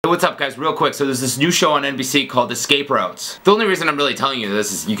what's up guys, real quick, so there's this new show on NBC called Escape Routes. The only reason I'm really telling you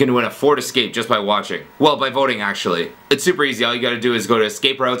this is you can win a Ford Escape just by watching. Well, by voting actually. It's super easy, all you gotta do is go to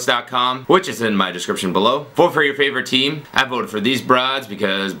escaperoutes.com, which is in my description below. Vote for your favorite team. I voted for these broads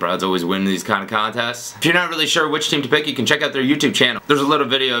because broads always win these kind of contests. If you're not really sure which team to pick, you can check out their YouTube channel. There's a little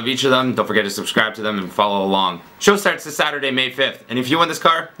video of each of them. Don't forget to subscribe to them and follow along. Show starts this Saturday, May 5th, and if you win this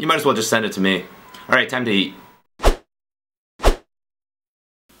car, you might as well just send it to me. Alright, time to eat.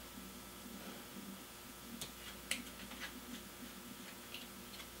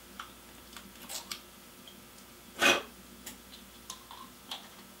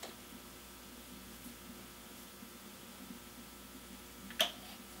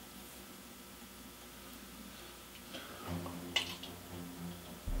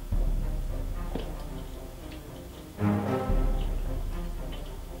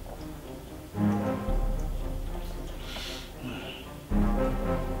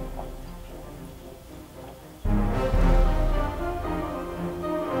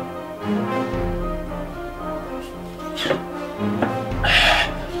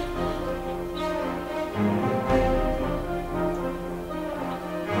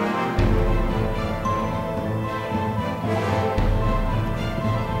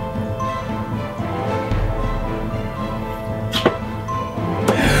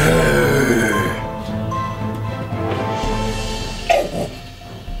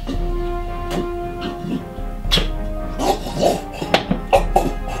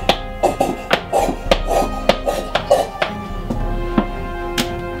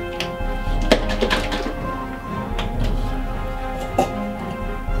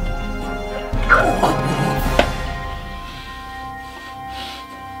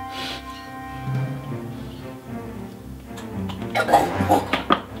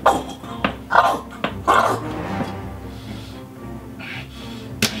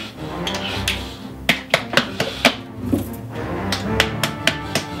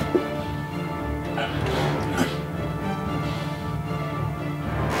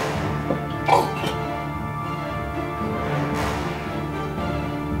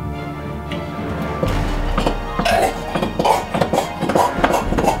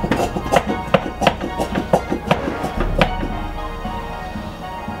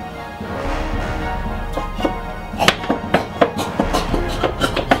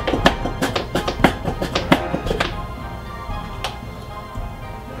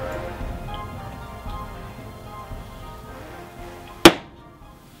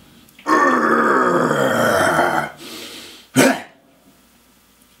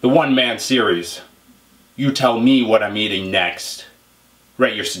 The one-man series. You tell me what I'm eating next.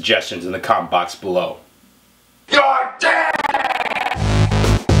 Write your suggestions in the comment box below. You're